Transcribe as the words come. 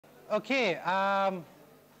Okay, shall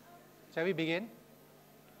we begin?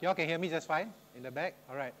 You all can hear me just fine in the back?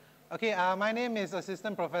 All right. Okay, my name is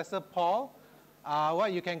Assistant Professor Paul.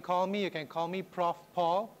 What you can call me Prof.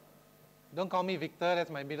 Paul. Don't call me Victor, that's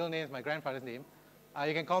my middle name, it's my grandfather's name.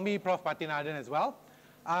 You can call me Prof. Patinadan as well.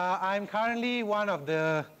 I'm currently one of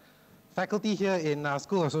the faculty here in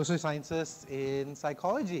School of Social Sciences in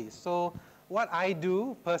Psychology. So what I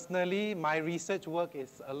do personally, my research work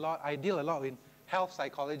is I deal a lot in health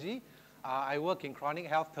psychology. I work in chronic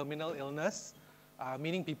health terminal illness,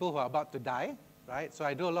 meaning people who are about to die, right? So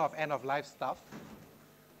I do a lot of end-of-life stuff,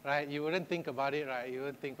 right? You wouldn't think about it, right? You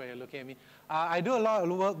wouldn't think when you're looking at me. I do a lot of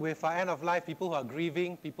work with end-of-life, people who are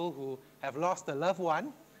grieving, people who have lost a loved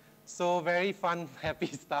one. So very fun, happy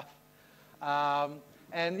stuff.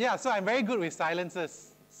 And yeah, so I'm very good with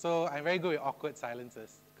silences. So I'm very good with awkward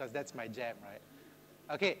silences, because that's my jam, right?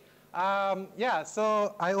 Okay. Yeah,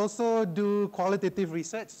 so I also do qualitative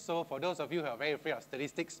research. So for those of you who are very afraid of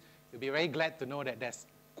statistics, you'll be very glad to know that there's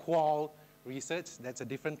qual research. That's a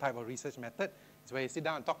different type of research method. It's where you sit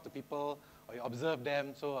down and talk to people, or you observe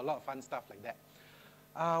them. So a lot of fun stuff like that.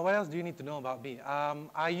 What else do you need to know about me?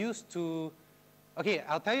 I used to, okay,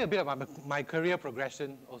 I'll tell you a bit about my career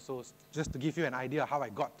progression also, just to give you an idea of how I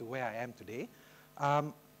got to where I am today.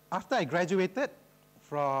 After I graduated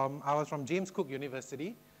I was from James Cook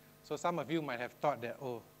University. So some of you might have thought that,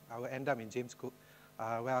 oh, I will end up in James Cook.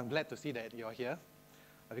 Well, I'm glad to see that you're here.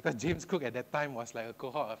 Because James Cook at that time was like a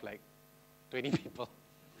cohort of like 20 people.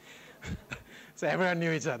 So everyone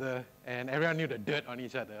knew each other, and everyone knew the dirt on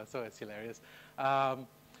each other, so it's hilarious.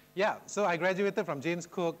 Yeah, so I graduated from James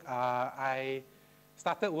Cook. I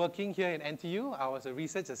started working here in NTU. I was a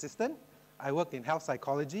research assistant. I worked in health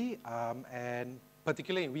psychology, and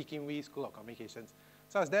particularly in Wee Kim Wee School of Communications.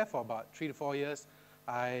 So I was there for about 3 to 4 years.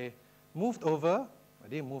 I moved over. I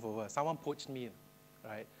didn't move over. Someone poached me,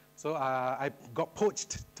 right? So I got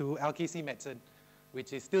poached to LKC Medicine,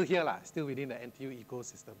 which is still here, still within the NTU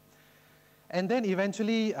ecosystem. And then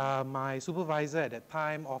eventually, my supervisor at that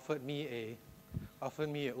time offered me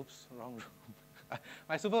oops, wrong room.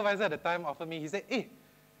 My supervisor at the time offered me, he said, hey,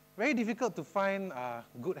 very difficult to find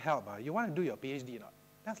good help. You want to do your PhD or not?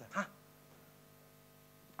 Then I was like, huh?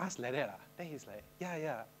 Ask like that. Then he's like,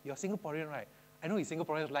 yeah, you're Singaporean, right? I know you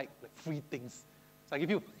Singaporeans like free things. So I give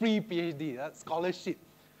you a free PhD, that's scholarship.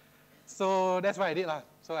 So that's what I did.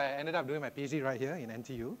 So I ended up doing my PhD right here in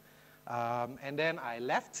NTU. And then I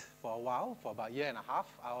left for a while, for about a year and a half.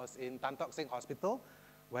 I was in Tan Tock Seng Hospital,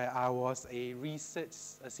 where I was a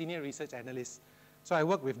senior research analyst. So I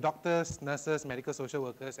worked with doctors, nurses, medical social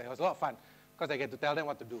workers, and it was a lot of fun, because I get to tell them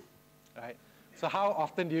what to do, right? So how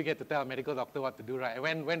often do you get to tell a medical doctor what to do, right?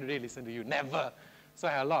 When do they listen to you? Never. So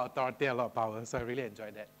I had a lot of authority, a lot of power, so I really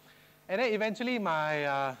enjoyed that. And then eventually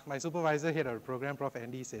my supervisor, head of the program, Prof.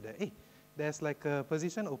 Andy, said that, hey, there's like a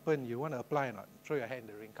position open, you want to apply or not? Throw your hat in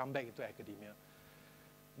the ring, come back into academia.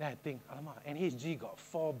 Then I think, alamak, NHG got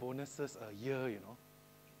 4 bonuses a year, you know.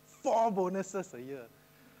 4 bonuses a year.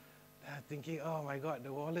 Then I'm thinking, oh my God,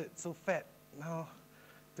 the wallet's so fat. Now,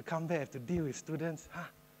 to come back, I have to deal with students.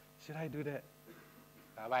 Should I do that?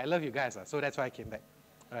 But I love you guys, so that's why I came back,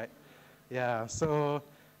 right? Yeah, so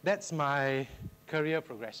that's my career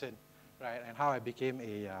progression, right? And how I became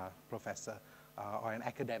a professor or an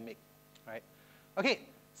academic, right? Okay,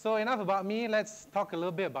 so enough about me. Let's talk a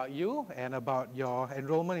little bit about you and about your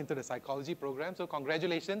enrollment into the psychology program. So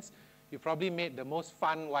congratulations. You probably made the most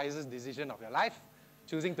fun, wisest decision of your life,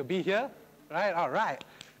 choosing to be here, right? All right,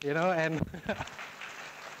 you know, and,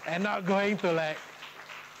 and not going to like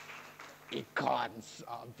econs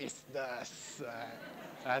or business.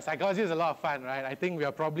 Psychology is a lot of fun, right? I think we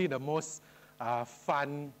are probably the most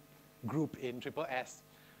fun group in SSS,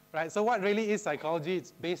 right? So what really is psychology?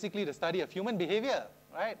 It's basically the study of human behavior,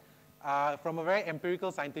 right? From a very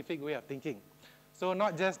empirical, scientific way of thinking. So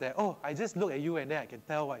not just that, oh, I just look at you and then I can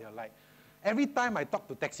tell what you're like. Every time I talk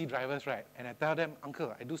to taxi drivers, right, and I tell them,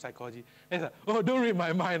 uncle, I do psychology, they're like, oh, don't read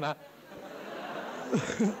my mind,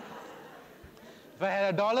 If I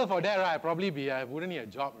had $1 for that, right, I wouldn't need a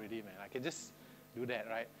job really, man. I can just do that,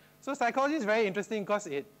 right? So psychology is very interesting because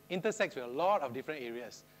it intersects with a lot of different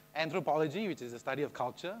areas. Anthropology, which is the study of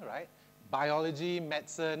culture, right? Biology,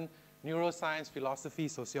 medicine, neuroscience, philosophy,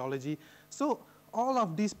 sociology. So all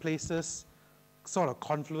of these places sort of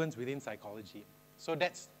confluence within psychology. So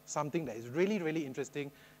that's something that is really, really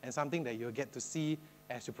interesting and something that you'll get to see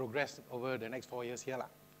as you progress over the next 4 years here,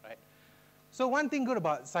 right? So one thing good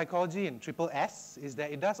about psychology in SSS is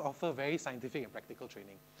that it does offer very scientific and practical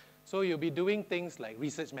training. So you'll be doing things like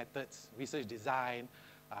research methods, research design,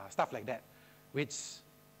 stuff like that, which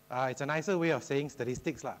it's a nicer way of saying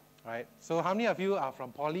statistics. right? So how many of you are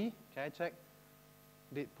from Poly? Can I check?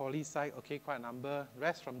 Did Poly Psych? Okay, quite a number.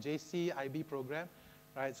 Rest from JC, IB program,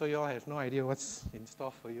 right? So you all have no idea what's in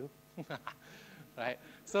store for you, right?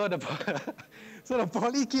 So the so the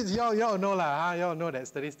Poly kids, y'all know lah, y'all know that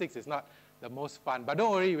statistics is not the most fun. But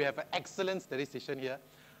don't worry, we have an excellent statistician here.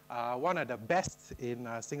 One of the best in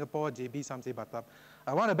Singapore, JB Samse Batam.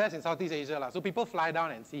 One of the best in Southeast Asia lah. So people fly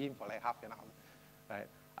down and see him for like half an hour, right?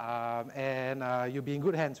 And you'll be in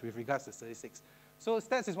good hands with regards to statistics. So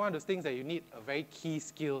stats is one of those things that you need a very key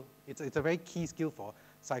skill. It's a very key skill for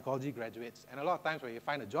psychology graduates. And a lot of times when you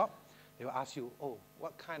find a job, they will ask you, oh,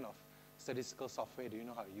 what kind of statistical software do you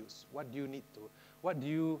know how to use? What do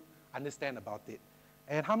you understand about it?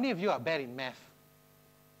 And how many of you are bad in math?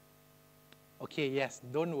 Okay, yes,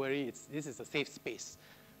 don't worry, this is a safe space,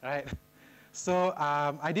 right? So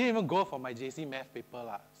I didn't even go for my JC math paper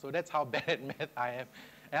lah. So that's how bad at math I am.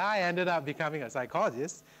 And I ended up becoming a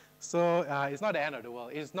psychologist. So it's not the end of the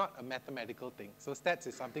world. It's not a mathematical thing. So stats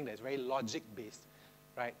is something that's very logic-based,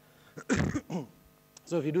 right?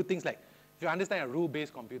 So if you do things like, if you understand a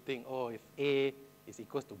rule-based computing, oh, if A is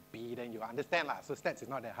equals to B, then you understand lah. So stats is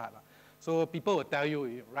not that hard lah. So people will tell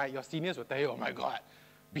you, right, your seniors will tell you, oh my God,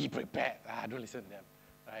 be prepared. Don't listen to them,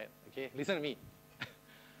 right? Okay, listen to me.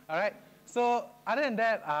 All right, so other than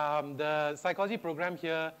that, the psychology program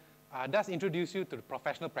here does introduce you to the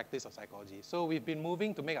professional practice of psychology. So we've been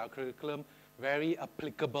moving to make our curriculum very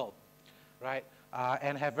applicable, right?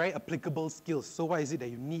 And have very applicable skills. So what is it that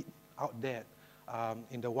you need out there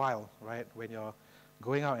in the wild, right? When you're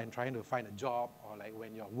going out and trying to find a job, or like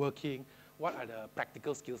when you're working, what are the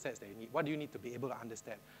practical skill sets that you need? What do you need to be able to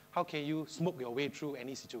understand? How can you smoke your way through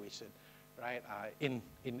any situation, right? In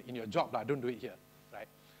your job, don't do it here, right?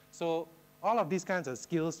 So all of these kinds of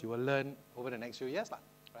skills you will learn over the next few years,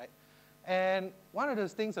 right? And one of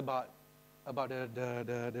those things about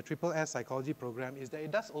the SSS psychology program is that it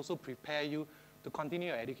does also prepare you to continue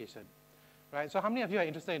your education, right? So how many of you are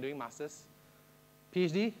interested in doing masters?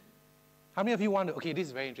 PhD? How many of you want to, okay, this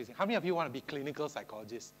is very interesting. How many of you want to be clinical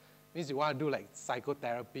psychologists? Means you want to do like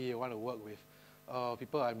psychotherapy, you want to work with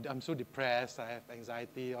people, I'm so depressed, I have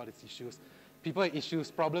anxiety, all these issues. People with issues,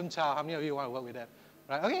 problem child, how many of you want to work with them?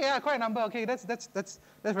 Right? Okay, yeah, quite a number. Okay, that's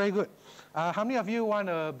very good. How many of you want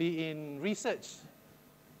to be in research?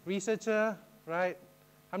 Researcher, right?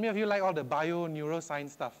 How many of you like all the bio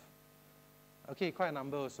neuroscience stuff? Okay, quite a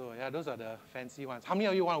number also. Yeah, those are the fancy ones. How many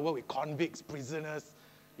of you want to work with convicts, prisoners?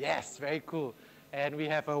 Yes, very cool. And we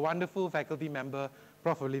have a wonderful faculty member,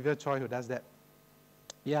 Prof. Olivia Choi, who does that.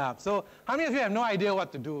 Yeah, so how many of you have no idea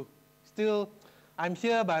what to do? Still, I'm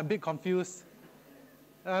here, but I'm a bit confused.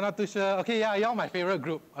 Not too sure. Okay, yeah, you're my favorite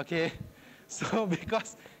group, okay? So,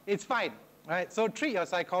 because it's fine, right? So treat your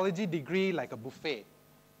psychology degree like a buffet,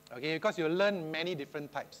 okay? Because you'll learn many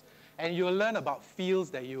different types. And you'll learn about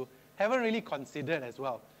fields that you haven't really considered as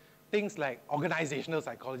well. Things like organizational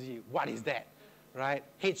psychology, what is that, right?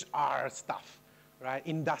 HR stuff, right?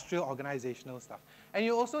 Industrial organizational stuff. And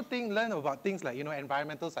you also learn about things like,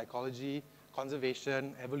 environmental psychology,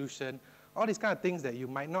 conservation, evolution, all these kind of things that you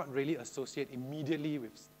might not really associate immediately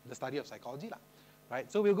with the study of psychology, right?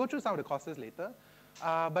 So we'll go through some of the courses later.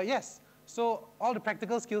 But yes, so all the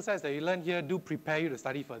practical skill sets that you learn here do prepare you to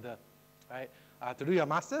study further, right? To do your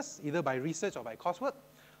master's, either by research or by coursework,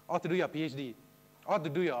 or to do your PhD, or to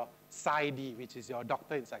do your PsyD, which is your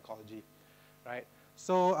doctor in psychology, right?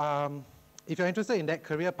 So if you're interested in that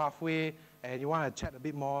career pathway and you want to chat a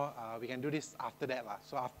bit more, we can do this after that,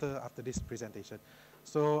 so after this presentation.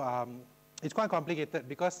 So it's quite complicated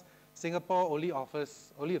because Singapore only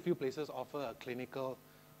a few places offer a clinical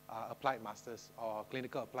applied master's or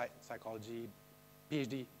clinical applied psychology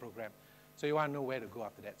PhD program. So you want to know where to go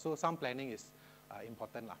after that. So some planning is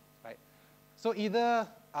important, right? So either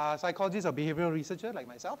psychologist or behavioral researcher like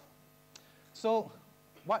myself. So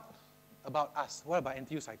what about us? What about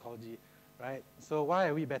NTU psychology, right? So why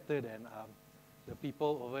are we better than the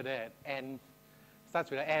people over there at N, starts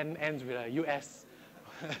with an N, ends with a US?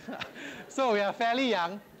 So we are fairly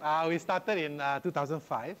young. We started in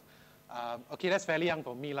 2005. Okay, that's fairly young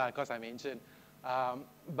for me because I'm ancient.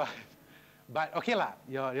 But okay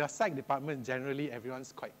your psych department, generally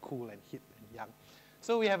everyone's quite cool and hip and young.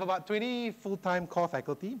 So we have about 20 full-time core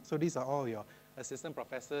faculty. So these are all your assistant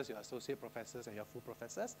professors, your associate professors, and your full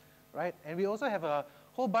professors, right? And we also have a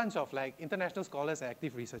whole bunch of international scholars and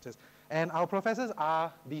active researchers. And our professors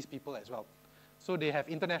are these people as well. So they have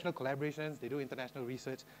international collaborations, they do international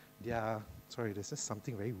research. They are, sorry, there's just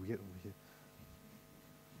something very weird over here.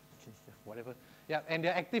 Okay, yeah, whatever. Yeah, and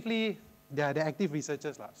they're active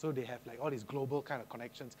researchers, so they have all these global kind of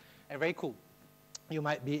connections, and very cool, you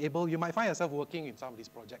might find yourself working in some of these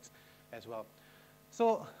projects as well.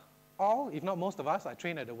 So all, if not most of us, are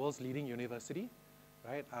trained at the world's leading university,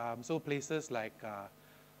 right? So places like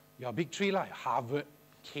your big three, like Harvard,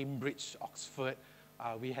 Cambridge, Oxford.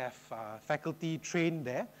 We have faculty trained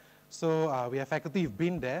there. So we have faculty who've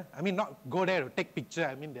been there. I mean, not go there to take picture.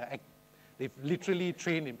 I mean, they've literally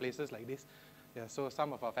trained in places like this. Yeah, so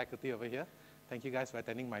some of our faculty over here. Thank you guys for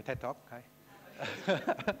attending my TED Talk. Hi.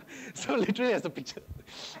 So literally there's a picture.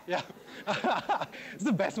 Yeah. It's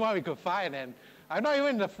the best one we could find, and I'm not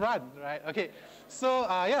even in the front, right? Okay. So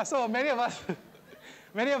yeah, so many of us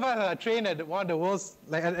are trained at one of the world's,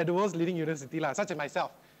 at the world's leading university, such as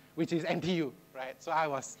myself, which is NTU, right? So I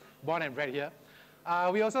was born and bred here.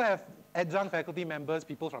 We also have adjunct faculty members,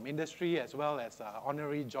 people from industry, as well as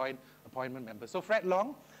honorary joint appointment members. So Fred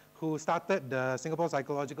Long, who started the Singapore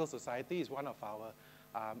Psychological Society, is one of our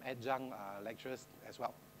adjunct lecturers as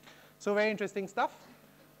well. So very interesting stuff.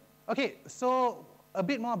 Okay, so a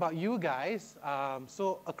bit more about you guys.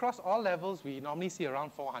 So across all levels, we normally see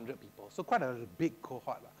around 400 people. So quite a big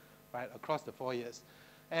cohort, right, across the 4 years.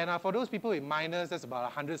 And for those people with minors, that's about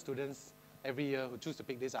 100 students every year who choose to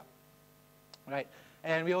pick this up, right?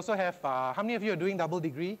 And we also have, how many of you are doing double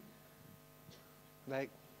degree? Like,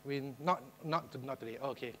 not today. Oh,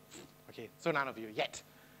 okay, so none of you yet,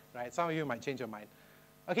 right? Some of you might change your mind.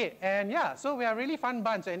 Okay, and yeah, so we are a really fun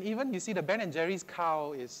bunch, and even you see the Ben & Jerry's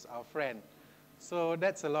cow is our friend. So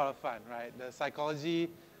that's a lot of fun, right? The psychology,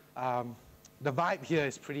 the vibe here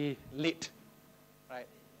is pretty lit, right?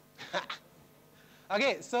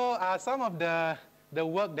 Okay, so some of the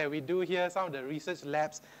work that we do here, some of the research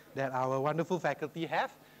labs that our wonderful faculty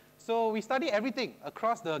have. So we study everything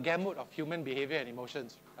across the gamut of human behavior and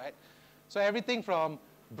emotions, right? So everything from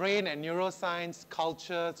brain and neuroscience,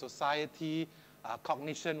 culture, society,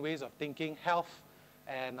 cognition, ways of thinking, health,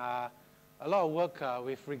 and a lot of work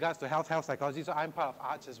with regards to health psychology. So I'm part of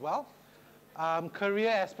ARCH as well. Career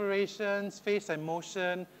aspirations, face and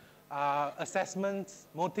motion, assessments,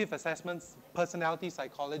 motive assessments, personality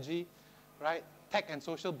psychology, right? Tech and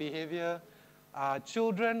social behavior.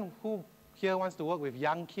 Children, who here wants to work with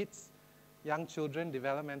young kids, young children,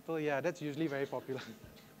 developmental, yeah, that's usually very popular.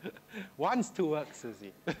 Wants to work,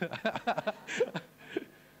 Susie.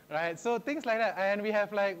 Right, so things like that. And we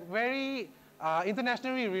have like very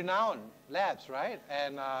internationally renowned labs, right?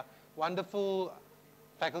 And wonderful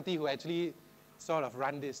faculty who actually sort of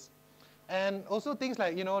run this. And also things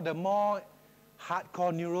like, you know, the more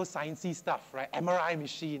hardcore neuroscience-y stuff, right? MRI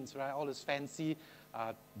machines, right? All those fancy,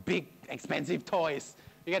 big, expensive toys.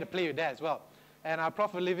 You get to play with that as well. And our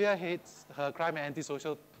Prof. Olivia heads her crime and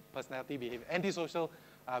antisocial personality behavior, antisocial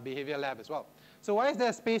behavior lab as well. So why is there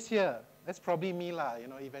a space here? That's probably me, you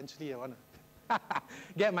know, eventually I want to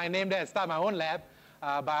get my name there and start my own lab.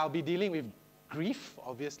 But I'll be dealing with grief,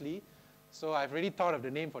 obviously. So I've already thought of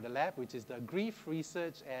the name for the lab, which is the Grief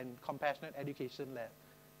Research and Compassionate Education Lab.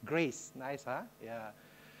 GRACE, nice, huh? Yeah.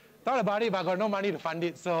 Thought about it, but I got no money to fund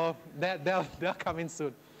it, so they'll come in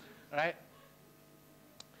soon, right?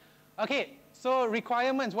 Okay, so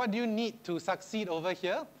requirements, what do you need to succeed over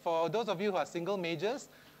here? For those of you who are single majors,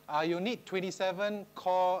 you need 27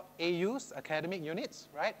 core AUs, academic units,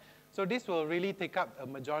 right? So this will really take up a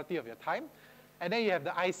majority of your time. And then you have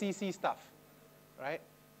the ICC stuff, right?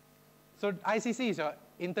 So ICC is your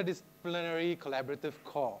interdisciplinary collaborative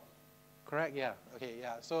core, correct? Yeah, okay,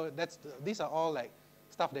 yeah. So these are all like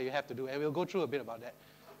stuff that you have to do, and we'll go through a bit about that.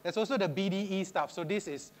 There's also the BDE stuff. So this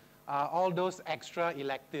is all those extra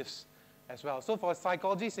electives as well. So for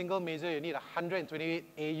psychology single major, you need 128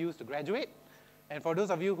 AUs to graduate. And for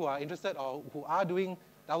those of you who are interested or who are doing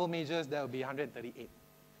double majors, that will be 138,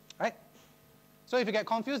 right? So if you get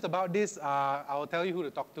confused about this, I'll tell you who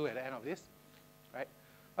to talk to at the end of this, right?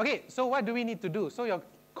 Okay, so what do we need to do? So your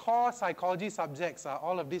core psychology subjects are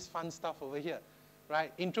all of this fun stuff over here,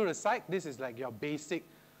 right? Intro to Psych, this is like your basic,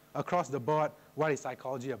 across the board, what is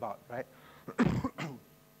psychology about, right?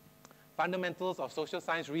 Fundamentals of social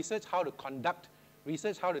science research, how to conduct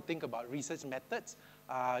research, how to think about research methods,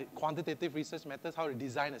 quantitative research methods, how to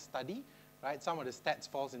design a study, right? Some of the stats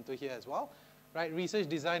falls into here as well, right? Research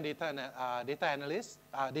design, data analysis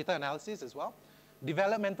as well.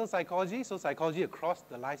 Developmental psychology, so psychology across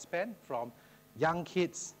the lifespan from young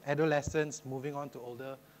kids, adolescents, moving on to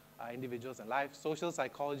older individuals in life. Social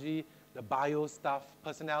psychology, the bio stuff,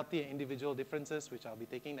 personality and individual differences, which I'll be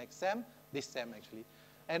taking next sem, this sem actually.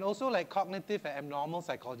 And also like cognitive and abnormal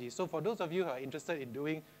psychology. So for those of you who are interested in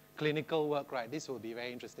doing clinical work, right, this will be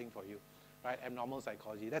very interesting for you, right? Abnormal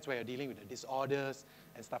psychology, that's where you're dealing with the disorders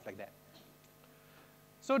and stuff like that.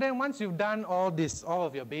 So then once you've done all this, all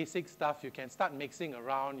of your basic stuff, you can start mixing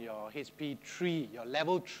around your HP3, your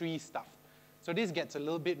level 3 stuff. So this gets a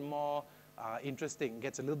little bit more interesting,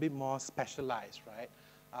 gets a little bit more specialized, right?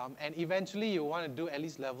 And eventually you want to do at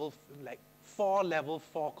least like 4 level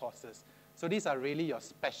 4 courses. So these are really your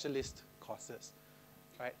specialist courses,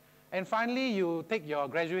 right? And finally, you take your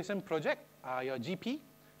graduation project, your GP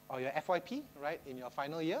or your FYP, right, in your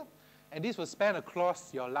final year. And this will span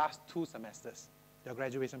across your last 2 semesters, your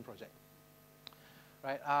graduation project,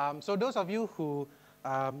 right? So those of you who,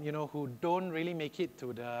 who don't really make it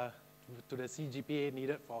to the CGPA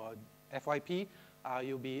needed for FYP,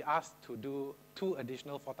 you'll be asked to do 2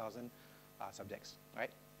 additional 4,000 subjects, right?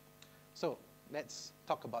 So let's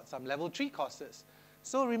talk about some level 3 courses.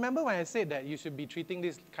 So remember when I said that you should be treating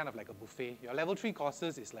this kind of like a buffet. Your level 3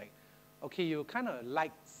 courses is like, okay, you kind of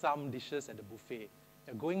like some dishes at the buffet.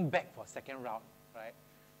 You're going back for 2nd round, right?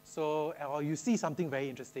 So, or you see something very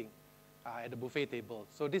interesting at the buffet table.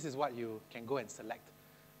 So this is what you can go and select.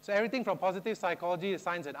 So everything from positive psychology, the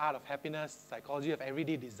science and art of happiness, psychology of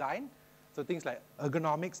everyday design. So things like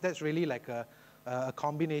ergonomics, that's really like a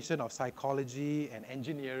combination of psychology and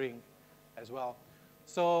engineering as well.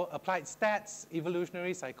 So applied stats,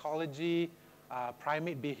 evolutionary psychology,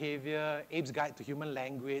 primate behavior, Abe's Guide to Human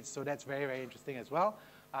Language. So that's very, very interesting as well.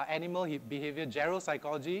 Animal behavior,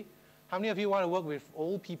 geropsychology. How many of you want to work with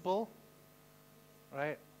old people?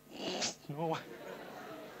 Right? No one.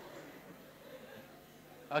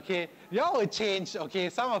 Okay, y'all will change. Okay,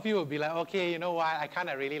 some of you will be like, okay, you know what? I kind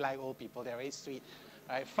of really like old people. They're very sweet,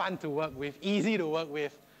 right? Fun to work with, easy to work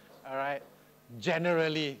with, all right?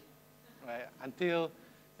 Generally, right? Until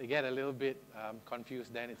they get a little bit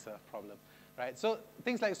confused, then it's a problem, right? So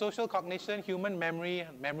things like social cognition, human memory,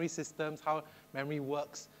 memory systems, how memory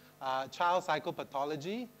works, child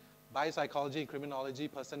psychopathology, biopsychology, criminology,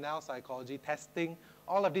 personnel psychology, testing,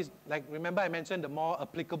 all of these. Like, remember I mentioned the more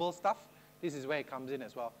applicable stuff? This is where it comes in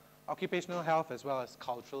as well. Occupational health as well as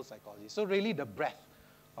cultural psychology. So really the breadth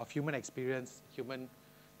of human experience, human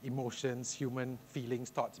emotions, human feelings,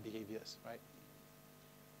 thoughts, behaviors, right?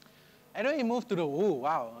 And then you move to the, oh,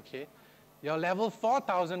 wow, okay, your level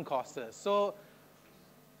 4,000 courses. So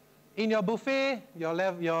in your buffet, your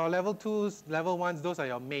level 2s, level 1s, those are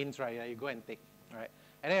your mains, right, that you go and take, right?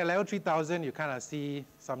 And then your level 3,000, you kind of see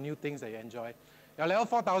some new things that you enjoy. Your level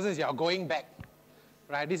 4,000 is you're going back,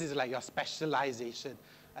 right? This is like your specialization.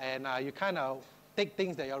 And you kind of take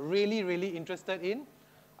things that you're really, really interested in,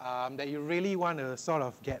 that you really want to sort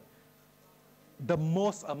of get the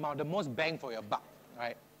most amount, the most bang for your buck,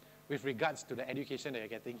 right? With regards to the education that you're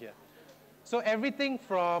getting here. So everything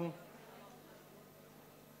from,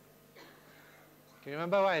 can you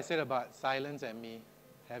remember what I said about silence and me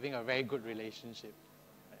having a very good relationship?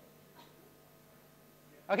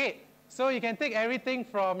 Okay, so you can take everything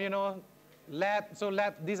from, lab,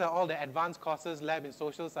 these are all the advanced courses, lab in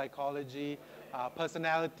social psychology,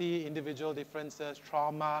 personality, individual differences,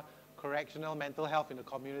 trauma, correctional, mental health in the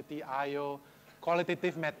community, IO,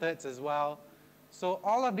 qualitative methods as well. So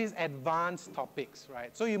all of these advanced topics,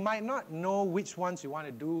 right? So you might not know which ones you want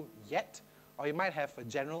to do yet, or you might have a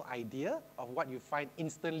general idea of what you find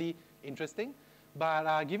instantly interesting,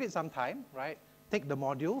 but give it some time, right? Take the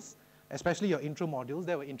modules, especially your intro modules,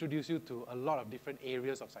 that will introduce you to a lot of different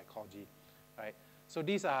areas of psychology, right? So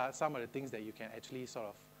these are some of the things that you can actually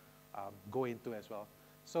sort of go into as well.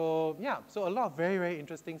 So yeah, so a lot of very, very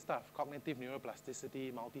interesting stuff. Cognitive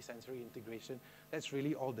neuroplasticity, multisensory integration. That's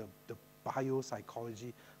really all the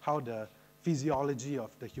biopsychology, how the physiology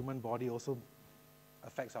of the human body also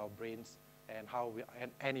affects our brains and how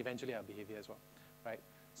and eventually our behavior as well, right?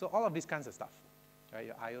 So all of these kinds of stuff, right?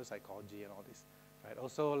 Your IO psychology and all this, right?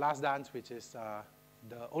 Also last dance, which is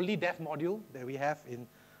the only deaf module that we have in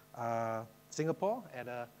Singapore at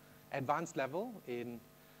an advanced level in.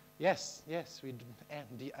 Yes, we do, and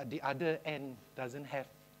the other end doesn't have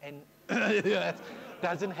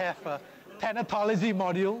doesn't have a thanatology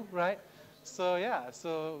module, right? So yeah,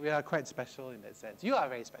 so we are quite special in that sense. You are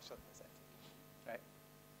very special in that sense, right?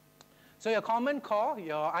 So your Common Core,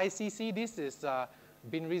 your ICC, this is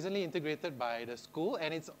been recently integrated by the school,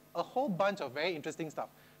 and it's a whole bunch of very interesting stuff.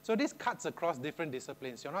 So this cuts across different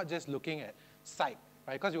disciplines. You're not just looking at psych,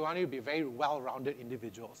 right? Because we want you to be very well-rounded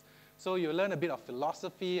individuals. So you learn a bit of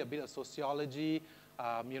philosophy, a bit of sociology,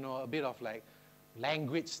 a bit of like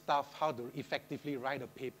language stuff, how to effectively write a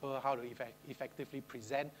paper, how to effectively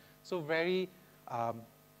present. So very,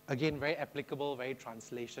 again, very applicable, very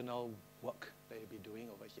translational work that you'll be doing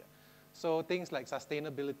over here. So things like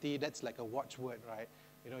sustainability, that's like a watchword, right?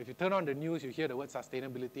 If you turn on the news, you hear the word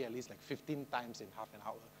sustainability at least like 15 times in half an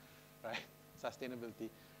hour, right? Sustainability,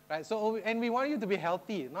 right? So, and we want you to be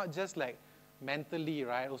healthy, not just like mentally,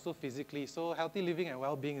 right? Also physically. So healthy living and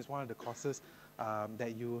well-being is one of the courses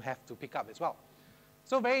that you have to pick up as well.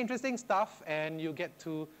 So very interesting stuff, and you get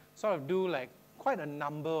to sort of do like quite a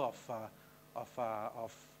number of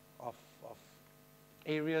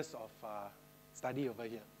areas of study over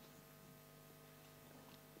here.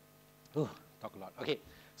 Ooh, talk a lot. Okay,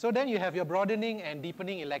 so then you have your broadening and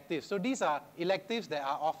deepening electives. So these are electives that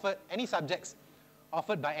are offered, any subjects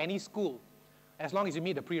offered by any school, as long as you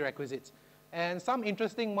meet the prerequisites. And some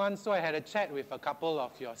interesting ones, so I had a chat with a couple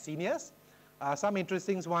of your seniors. Some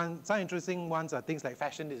interesting ones are things like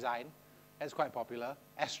fashion design. That's quite popular.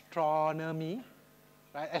 Astronomy,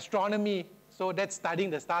 right? Astronomy, so that's studying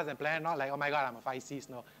the stars and planets, not like, oh my God, I'm a 5Cs.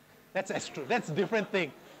 No, that's a different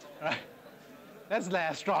thing, right? That's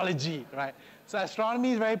like astrology, right? So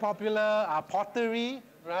astronomy is very popular. Pottery,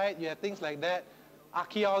 right? You have things like that.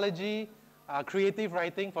 Archaeology, creative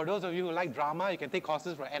writing. For those of you who like drama, you can take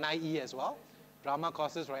courses for NIE as well. Drama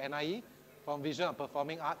courses for NIE, from visual and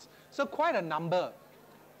performing arts. So quite a number,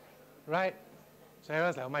 right? So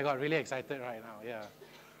everyone's like, oh my God, really excited right now, yeah.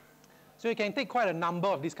 So you can take quite a number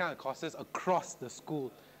of these kind of courses across the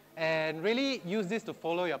school and really use this to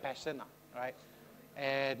follow your passion, right?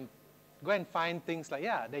 And go and find things like,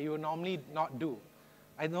 yeah, that you would normally not do.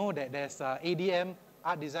 I know that there's ADM,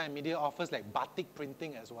 Art Design and Media, offers like batik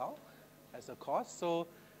printing as well as a course. So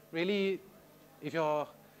really, if you're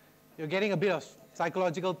getting a bit of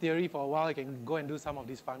psychological theory for a while, you can go and do some of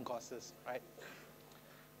these fun courses, right?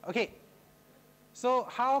 Okay, so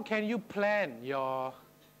how can you plan your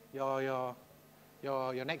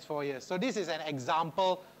next 4 years? So this is an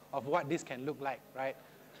example of what this can look like, right?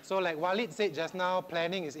 So like Walid said just now,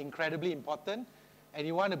 planning is incredibly important, and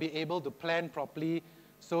you want to be able to plan properly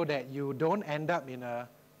so that you don't end up in a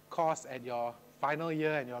course at your final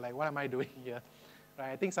year and you're like, what am I doing here?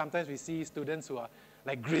 Right? I think sometimes we see students who are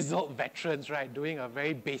like grizzled veterans, right, doing a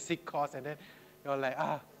very basic course, and then you're like,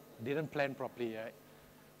 didn't plan properly, right?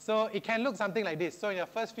 So it can look something like this. So in your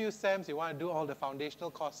first few SEMs, you want to do all the foundational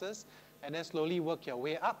courses and then slowly work your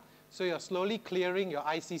way up. So you're slowly clearing your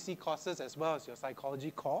ICC courses as well as your psychology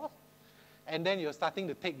core. And then you're starting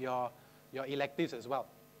to take your electives as well,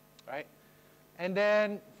 right? And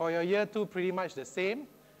then for your year 2, pretty much the same.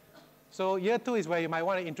 So year 2 is where you might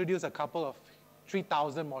want to introduce a couple of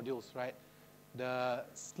 3,000 modules, right? The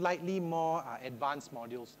slightly more advanced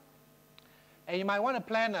modules. And you might want to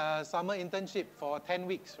plan a summer internship for 10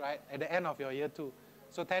 weeks, right, at the end of your year 2.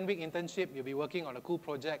 So 10-week internship, you'll be working on a cool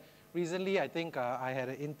project. Recently, I think I had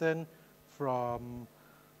an intern who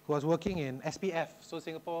was working in SPF, so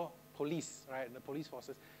Singapore Police, right, the police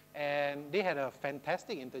forces. And they had a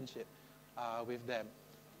fantastic internship with them,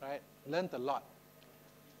 right? Learned a lot.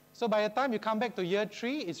 So by the time you come back to year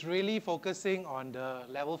 3, it's really focusing on the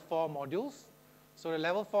level 4 modules. So the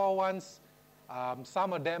level 4 ones,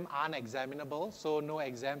 some of them aren't examinable, so no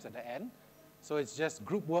exams at the end. So it's just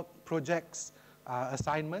group work, projects,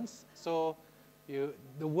 assignments. So the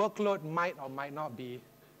workload might or might not be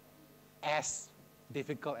as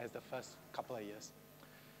difficult as the first couple of years.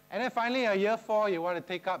 And then finally, year 4, you want to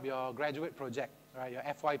take up your graduate project, right, your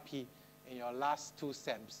FYP in your last 2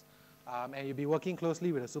 SEMs. And you'll be working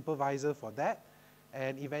closely with a supervisor for that.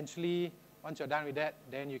 And eventually, once you're done with that,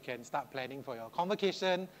 then you can start planning for your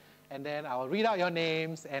convocation. And then I'll read out your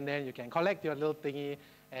names, and then you can collect your little thingy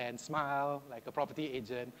and smile like a property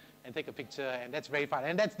agent and take a picture, and that's very fun.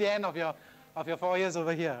 And that's the end of your 4 years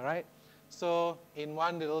over here, right? So in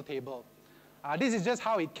one little table. This is just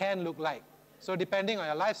how it can look like. So depending on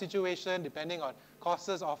your life situation, depending on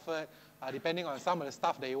courses offered, depending on some of the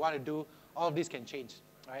stuff that you want to do, all of this can change,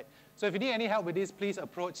 right? So if you need any help with this, please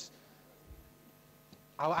approach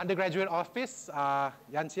our undergraduate office,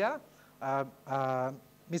 Yanxia,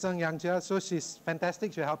 Ms. Yanxia. So she's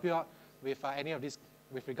fantastic. She'll help you out with any of this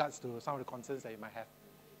with regards to some of the concerns that you might have.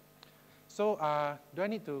 So do I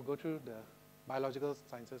need to go through the biological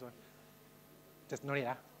sciences one? Just no need,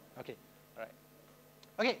 Okay, all right.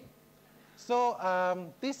 Okay, so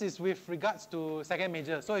this is with regards to second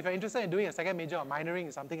major. So if you're interested in doing a second major or minoring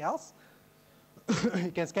in something else,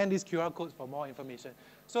 you can scan these QR codes for more information.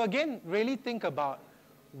 So again, really think about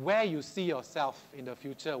where you see yourself in the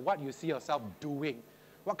future, what you see yourself doing,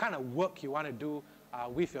 what kind of work you want to do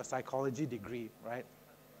with your psychology degree, right?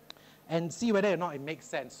 And see whether or not it makes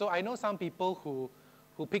sense. So I know some people who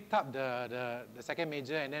picked up the second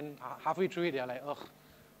major, and then halfway through it, they're like, ugh,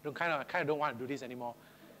 kind of don't want to do this anymore.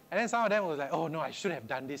 And then some of them was like, oh no, I should have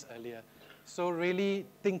done this earlier. So really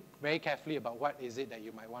think very carefully about what is it that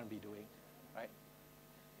you might want to be doing, right?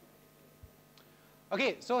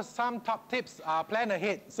 Okay, so some top tips, plan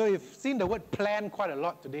ahead. So you've seen the word plan quite a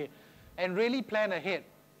lot today, and really plan ahead.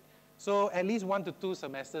 So at least 1 to 2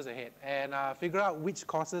 semesters ahead, and figure out which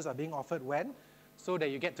courses are being offered when, so that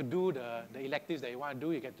you get to do the electives that you want to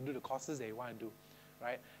do, you get to do the courses that you want to do,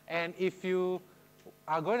 right? And if you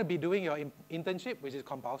are going to be doing your internship, which is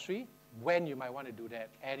compulsory, when you might want to do that.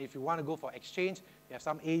 And if you want to go for exchange, you have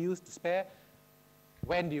some AUs to spare,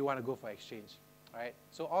 when do you want to go for exchange, right?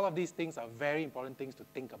 So all of these things are very important things to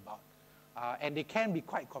think about. And they can be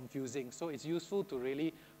quite confusing, so it's useful to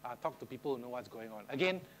really talk to people who know what's going on.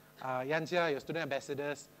 Again, Yanxia, your student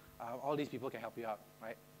ambassadors, all these people can help you out,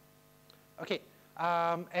 right? Okay,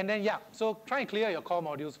 and then yeah, so try and clear your core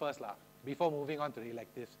modules first before moving on to the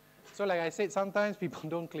electives. So like I said, sometimes people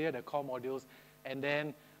don't clear the core modules, and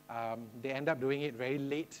then they end up doing it very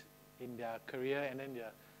late in their career, and then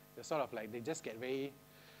they're sort of like, they just get very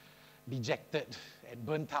dejected and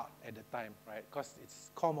burnt out at the time, right? Because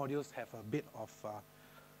its core modules have a bit of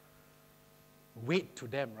weight to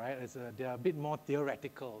them, right? They're a bit more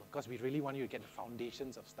theoretical because we really want you to get the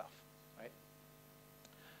foundations of stuff, right?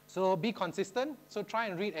 So be consistent. So try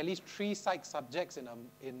and read at least 3 psych subjects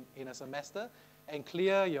in a semester and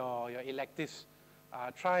clear your electives.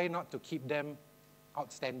 Try not to keep them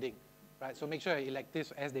outstanding, right? So make sure your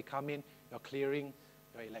electives, as they come in, you're clearing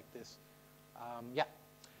your electives. Yeah.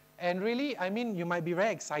 And really, I mean, you might be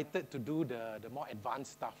very excited to do the more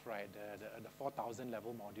advanced stuff, right? The 4,000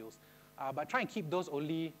 level modules. But try and keep those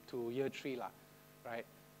only to year 3, right?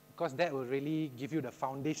 Because that will really give you the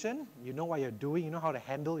foundation. You know what you're doing. You know how to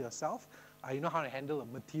handle yourself. You know how to handle the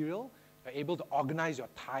material. You're able to organize your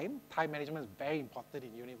time. Time management is very important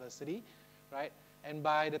in university, right? And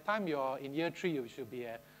by the time you're in year 3, you should be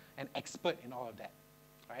an expert in all of that,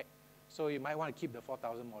 right? So you might want to keep the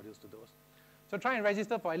 4,000 modules to those. So try and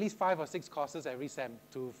register for at least 5 or 6 courses every sem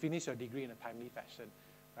to finish your degree in a timely fashion,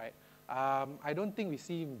 right? I don't think we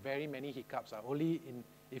see very many hiccups, only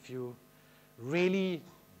if you really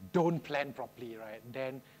don't plan properly, right?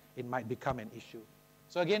 Then it might become an issue.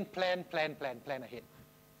 So again, plan ahead.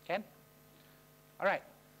 Can? All right.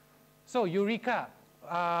 So Eureka.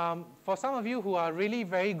 For some of you who are really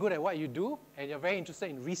very good at what you do, and you're very interested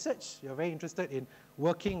in research, you're very interested in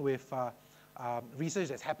working with research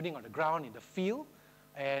that's happening on the ground in the field,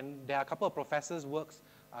 and there are a couple of professors' works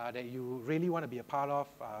that you really want to be a part of,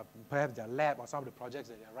 perhaps their lab or some of the projects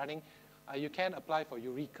that they're running, you can apply for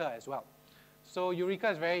Eureka as well. So Eureka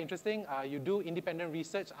is very interesting. You do independent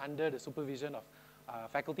research under the supervision of a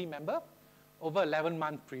faculty member over an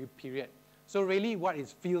 11-month period. So really what it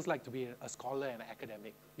feels like to be a scholar and an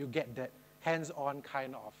academic. You get that hands-on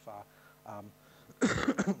kind of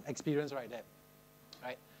experience right there,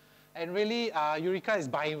 right? And really, Eureka is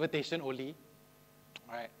by invitation only,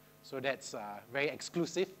 right? So that's very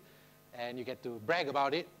exclusive, and you get to brag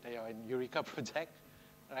about it that you're in Eureka project,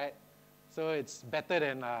 right? So it's better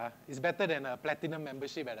than a platinum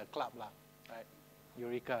membership at a club, right?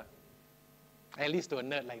 Eureka, at least to a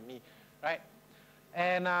nerd like me, right?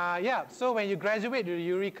 And yeah, so when you graduate to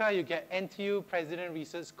Eureka, you get NTU President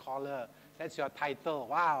Research Scholar. That's your title.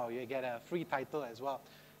 Wow, you get a free title as well.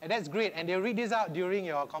 And that's great. And they'll read this out during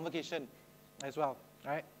your convocation as well,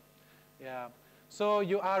 right? Yeah. So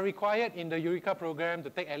you are required in the Eureka program to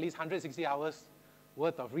take at least 160 hours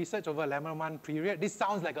worth of research over a 11-month period. This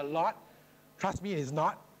sounds like a lot. Trust me, it's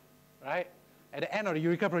not, right? At the end of the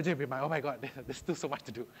Eureka project, you'll be like, oh my God, there's still so much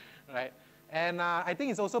to do, right? And I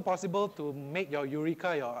think it's also possible to make your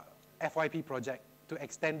Eureka your FYP project, to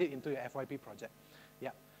extend it into your FYP project. Yeah.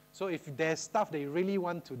 So if there's stuff that you really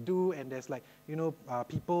want to do, and there's like, you know,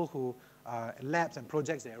 people who, labs and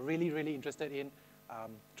projects that are really, really interested in,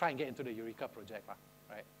 try and get into the Eureka project,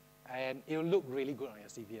 right? And it'll look really good on your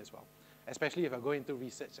CV as well, especially if you're going into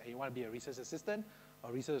research and you want to be a research assistant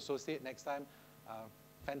or research associate next time.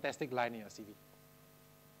 Fantastic line in your CV.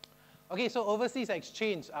 Okay, so overseas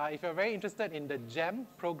exchange. If you're very interested in the GEM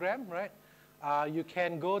program, right, you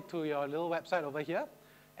can go to your little website over here,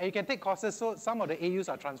 and you can take courses. So some of the AUs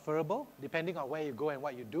are transferable, depending on where you go and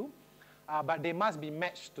what you do, but they must be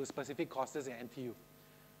matched to specific courses in NTU,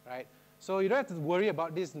 right? So you don't have to worry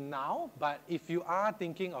about this now, but if you are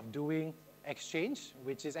thinking of doing exchange,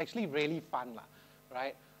 which is actually really fun,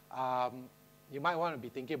 right? You might want to be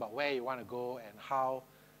thinking about where you want to go and how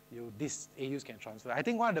these AUs can transfer. I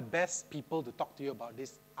think one of the best people to talk to you about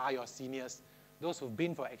this are your seniors, those who've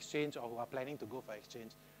been for exchange or who are planning to go for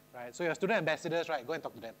exchange, right? So your student ambassadors, right, go and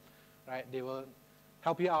talk to them, right? They will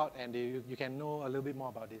help you out, and you can know a little bit more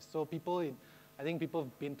about this. So I think people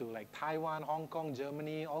have been to like Taiwan, Hong Kong,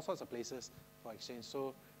 Germany, all sorts of places for exchange.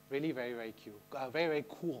 So really very, very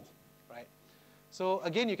cool, right? So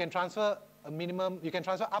again, you can transfer a minimum, you can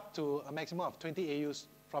transfer up to a maximum of 20 AUs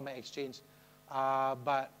from an exchange,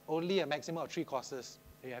 but only a maximum of 3 courses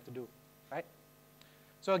that you have to do, right?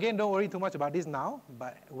 So again, don't worry too much about this now,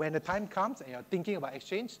 but when the time comes and you're thinking about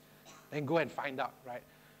exchange, then go and find out, right?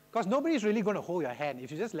 Because nobody's really going to hold your hand.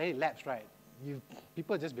 If you just let it lapse, right,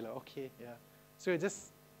 people just be like, okay, yeah. So you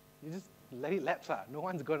just let it lapse. No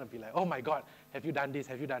one's going to be like, oh my God, have you done this,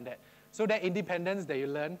 have you done that? So that independence that you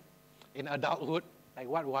learn in adulthood, like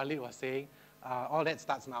what Walid was saying, all that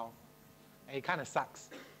starts now. And it kind of sucks,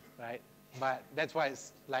 right? But that's why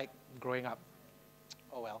it's like growing up.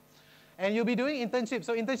 Oh well. And you'll be doing internships.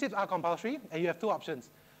 So internships are compulsory, and you have 2 options.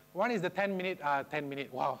 One is the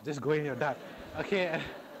 10-minute, wow, just go in, you're done. Okay.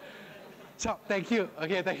 Chop, thank you.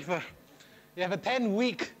 Okay, thank you for, you have a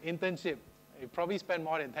 10-week internship. You probably spend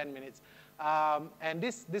more than 10 minutes. And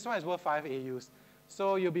this one is worth 5 AUs.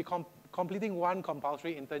 So you'll be completing 1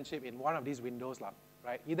 compulsory internship in one of these windows,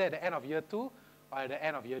 right? Either at the end of year 2 or at the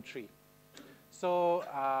end of year 3. So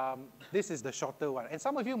this is the shorter one. And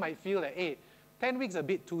some of you might feel that, hey, 10 weeks is a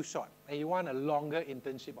bit too short, and you want a longer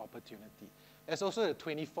internship opportunity. There's also the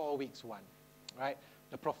 24 weeks one, right?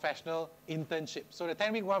 The professional internship. So the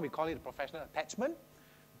 10-week one, we call it the professional attachment.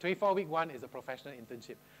 24-week one is the professional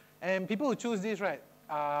internship. And people who choose this, right,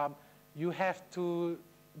 you have to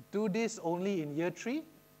do this only in year 3.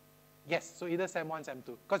 Yes, so either Sem 1, Sem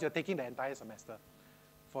 2, because you're taking the entire semester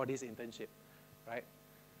for this internship, right?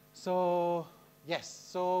 So, yes,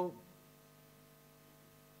 so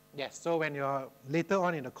when you're later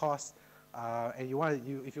on in the course, and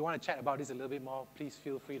if you want to chat about this a little bit more, please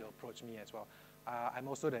feel free to approach me as well. I'm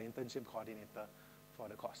also the internship coordinator for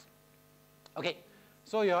the course. Okay,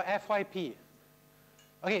 so your FYP.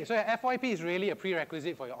 Okay, so your FYP is really a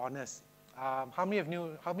prerequisite for your honors. How many of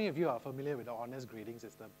you are familiar with the honors grading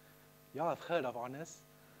system? You all have heard of honors?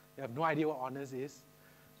 You have no idea what honors is?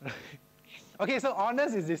 Okay, so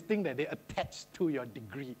honors is this thing that they attach to your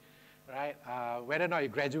degree, right? Whether or not you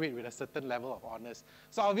graduate with a certain level of honors.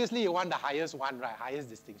 So obviously you want the highest one, right? Highest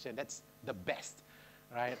distinction. That's the best,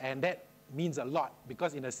 right? And that means a lot,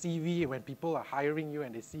 because in a CV, when people are hiring you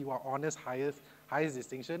and they see what honors highest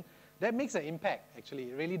distinction, that makes an impact, actually.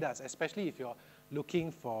 It really does, especially if you're looking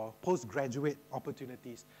for postgraduate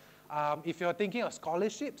opportunities. If you're thinking of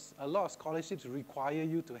scholarships, a lot of scholarships require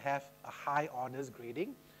you to have a high honors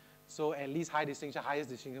grading. So at least high distinction, highest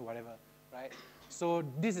distinction, whatever, right? So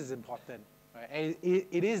this is important, right? And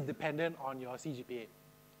it is dependent on your CGPA,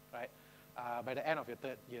 right? By the end of your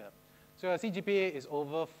 3rd year. So your CGPA is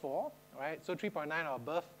over 4, right? So 3.9 or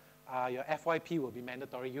above, your FYP will be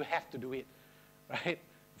mandatory. You have to do it, right?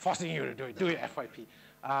 Forcing you to do it FYP.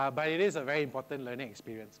 But it is a very important learning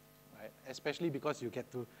experience, right? Especially because you get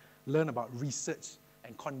to learn about research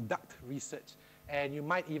and conduct research. And you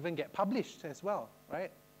might even get published as well,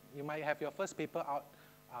 right? You might have your first paper out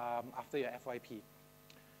after your FYP.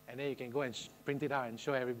 And then you can go and print it out and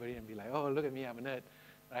show everybody and be like, oh, look at me, I'm a nerd,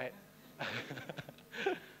 right?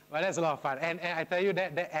 But that's a lot of fun. And I tell you,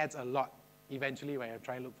 that adds a lot eventually when you're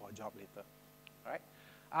trying to look for a job later,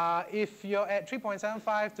 right? If you're at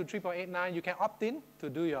 3.75 to 3.89, you can opt in to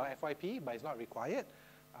do your FYP, but it's not required.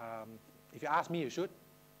 If you ask me, you should,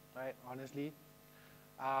 right, honestly.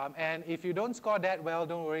 And if you don't score that well,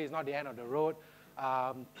 don't worry, it's not the end of the road.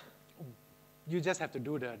 You just have to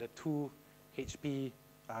do the 2 HP,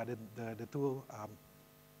 the 2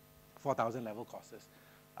 4,000 level courses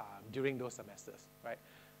during those semesters, right?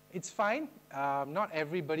 It's fine. Not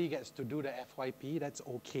everybody gets to do the FYP. That's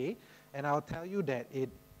okay. And I'll tell you that it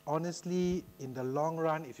honestly, in the long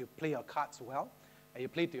run, if you play your cards well and you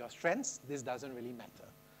play to your strengths, this doesn't really matter,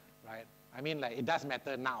 right? I mean, like, it does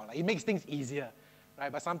matter now. Like, it makes things easier,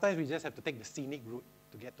 right? But sometimes we just have to take the scenic route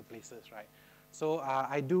to get to places, right? So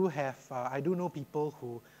I do know people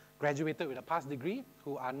who graduated with a past degree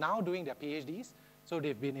who are now doing their PhDs. So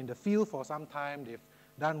they've been in the field for some time. They've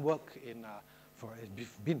done work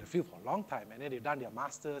been in the field for a long time, and then they've done their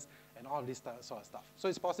masters and all this sort of stuff. So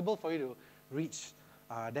it's possible for you to reach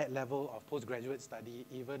that level of postgraduate study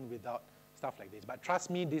even without stuff like this. But trust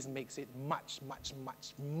me, this makes it much, much,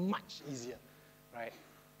 much, much easier, right?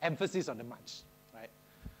 Emphasis on the much, right?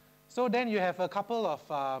 So then you have a couple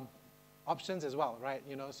of options as well, right?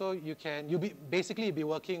 You know, so you'll basically be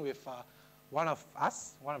working with one of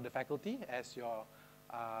us, one of the faculty, as your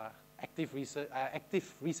active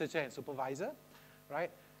researcher and supervisor, right?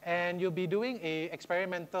 And you'll be doing a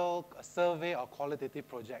experimental survey or qualitative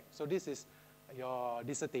project. So this is your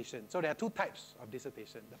dissertation. So there are 2 types of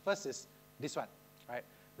dissertation. The first is this one, right?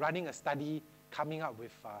 Running a study, coming up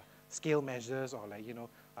with scale measures, or like, you know,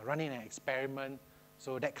 running an experiment.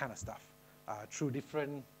 So that kind of stuff through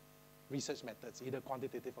different research methods, either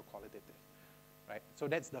quantitative or qualitative. right? So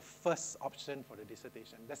that's the first option for the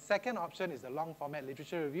dissertation. The second option is the long format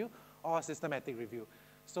literature review or systematic review.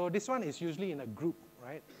 So this one is usually in a group,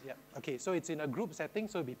 right? Yeah. Okay, so it's in a group setting,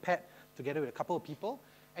 so it'll be paired together with a couple of people,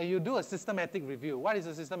 and you do a systematic review. What is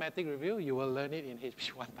a systematic review? You will learn it in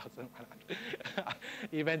HP 1100.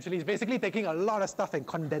 Eventually, it's basically taking a lot of stuff and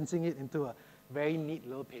condensing it into a very neat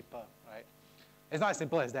little paper, right? It's not as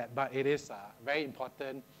simple as that, but it is a very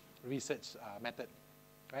important research method,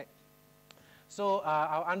 right? So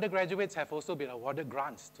our undergraduates have also been awarded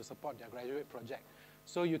grants to support their graduate project.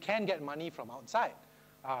 So you can get money from outside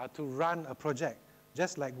to run a project,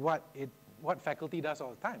 just like what faculty does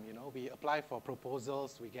all the time. You know, we apply for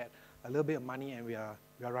proposals, we get a little bit of money, and we are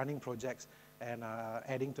running projects and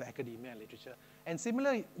adding to academia and literature. And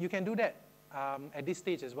similarly, you can do that at this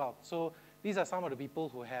stage as well. So these are some of the people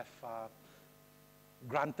who have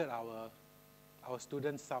granted our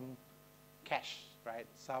students some cash, right?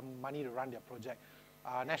 Some money to run their project.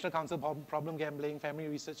 National Council Problem Gambling, Family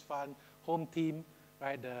Research Fund, Home Team,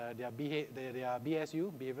 right? Their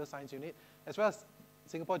BSU, Behavioral Science Unit, as well as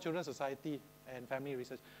Singapore Children's Society and Family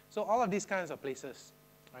Research. So all of these kinds of places,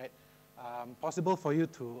 right? Possible for you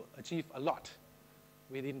to achieve a lot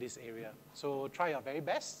within this area. So try your very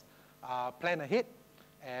best, plan ahead,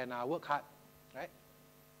 and work hard, right?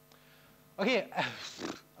 Okay,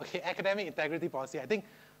 okay, academic integrity policy. I think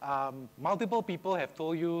multiple people have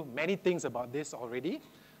told you many things about this already,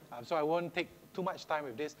 so I won't take too much time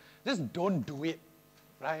with this. Just don't do it,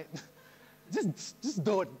 right? just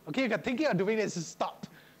don't. Okay, if you're thinking of doing it, just stop.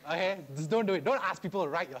 Okay, just don't do it. Don't ask people to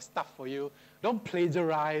write your stuff for you. Don't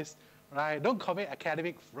plagiarize, right? Don't commit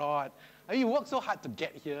academic fraud. I mean, you work so hard to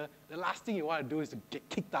get here. The last thing you want to do is to get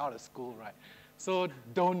kicked out of school, right? So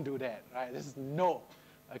don't do that, right? Just no.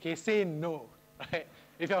 Okay, say no, right?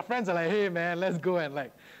 If your friends are like, hey man, let's go and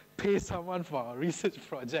like pay someone for a research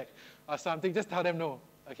project or something, just tell them no,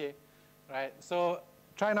 okay? Right? So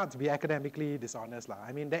try not to be academically dishonest, lah.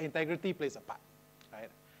 I mean, that integrity plays a part, right?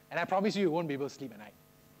 And I promise you, you won't be able to sleep at night,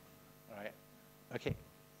 all right? Okay.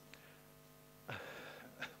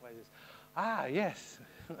 What is this? Ah, yes.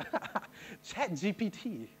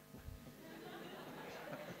 ChatGPT.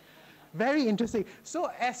 Very interesting.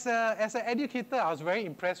 So as an educator, I was very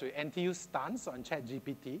impressed with NTU's stance on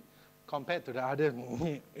ChatGPT compared to the other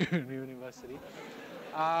university.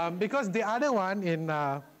 Because the other one in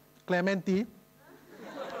Clementi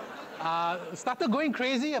started going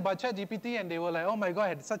crazy about ChatGPT, and they were like, oh my God, I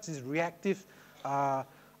had such this reactive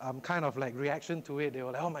kind of like reaction to it. They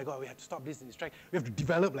were like, oh my God, we have to stop this and distract. We have to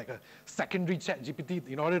develop like a secondary ChatGPT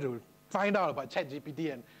in order to find out about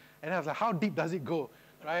ChatGPT. And I was like, how deep does it go?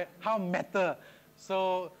 Right? How meta?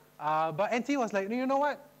 So, but NT was like, you know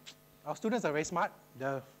what? Our students are very smart.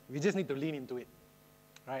 We just need to lean into it,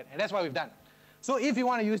 right? And that's what we've done. So if you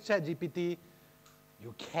want to use ChatGPT,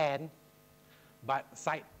 you can, but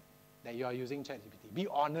cite that you are using ChatGPT. Be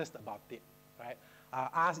honest about it, right?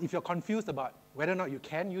 Ask if you're confused about whether or not you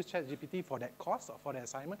can use ChatGPT for that course or for the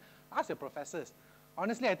assignment. Ask your professors.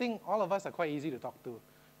 Honestly, I think all of us are quite easy to talk to.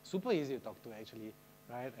 Super easy to talk to, actually.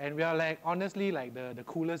 Right? And we are like, honestly, like the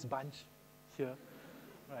coolest bunch here,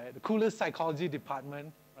 right? The coolest psychology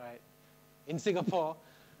department, right? In Singapore,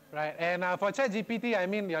 right? And for ChatGPT, I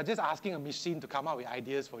mean, you're just asking a machine to come up with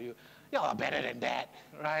ideas for you. You're better than that,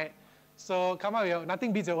 right? So come up with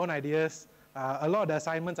nothing beats your own ideas. A lot of the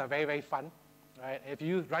assignments are very, very fun, right? If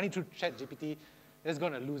you run it through ChatGPT, it's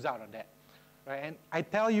going to lose out on that, right? And I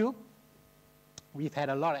tell you, we've had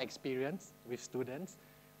a lot of experience with students.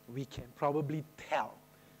 We can probably tell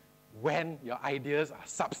when your ideas are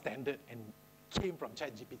substandard and came from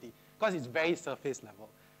ChatGPT, because it's very surface level,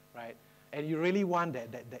 right? And you really want that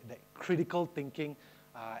critical thinking,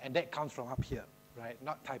 and that comes from up here, right?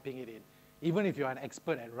 Not typing it in, even if you're an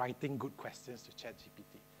expert at writing good questions to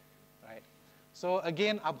ChatGPT, right? So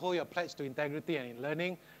again, uphold your pledge to integrity and in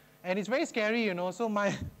learning. And it's very scary, you know. So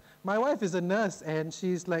my wife is a nurse, and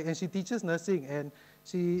she's like, and she teaches nursing, and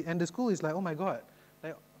the school is like, oh my God.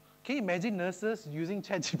 Like, can you imagine nurses using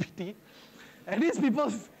ChatGPT? And these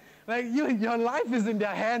people, like, your life is in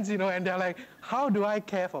their hands, you know, and they're like, how do I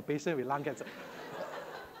care for patients with lung cancer?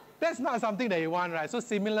 That's not something that you want, right? So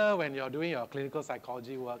similar when you're doing your clinical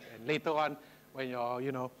psychology work, and later on when you're,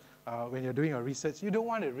 you know, when you're doing your research, you don't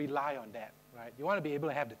want to rely on that, right? You want to be able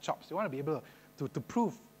to have the chops. You want to be able to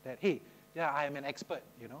prove that, hey, yeah, I am an expert,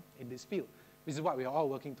 you know, in this field. This is what we are all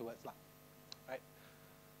working towards, right?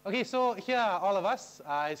 Okay, so here are all of us.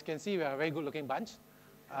 As you can see, we are a very good-looking bunch.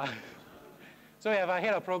 So we have our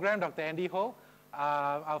head of program, Dr. Andy Ho.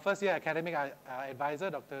 Our first-year academic advisor,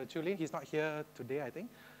 Dr. Chu Lin. He's not here today, I think.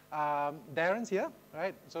 Darren's here,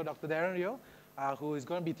 right? So Dr. Darren Ryo. who is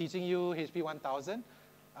going to be teaching you HP 1000.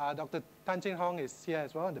 Dr. Tan Cheng Hong is here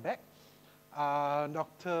as well in the back.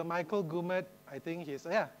 Dr. Michael Gumet, I think he's,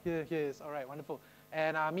 yeah, here he is. All right, wonderful.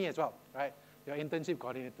 And me as well, right? Your internship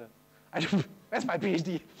coordinator. That's my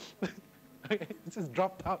PhD. It just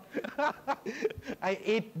dropped out. I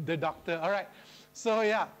ate the doctor. All right. So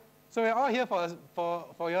yeah. So we're all here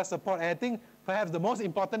for your support. And I think perhaps the most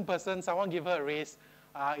important person, someone give her a raise,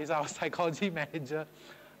 is our psychology manager,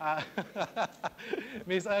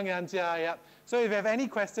 Ms. Ng Yan-Chia. Yeah. So if you have any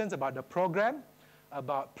questions about the program,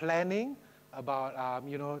 about planning, about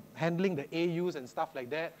handling the AUs and stuff like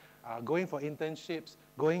that, going for internships,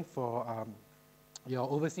 going for your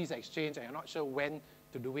overseas exchange, and you're not sure when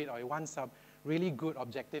to do it, or you want some really good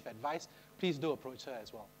objective advice, please do approach her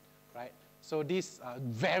as well, right? So these are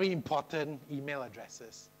very important email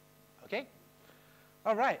addresses, okay?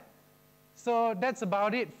 All right, so that's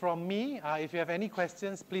about it from me. If you have any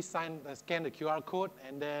questions, please scan the QR code,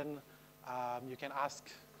 and then you can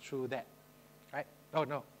ask through that, right? Oh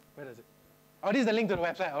no, where is it? Oh, this is the link to the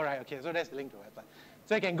website. All right, okay, so that's the link to the website.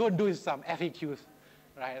 So you can go do some FAQs,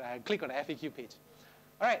 right? Click on the FAQ page.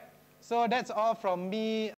 All right, so that's all from me.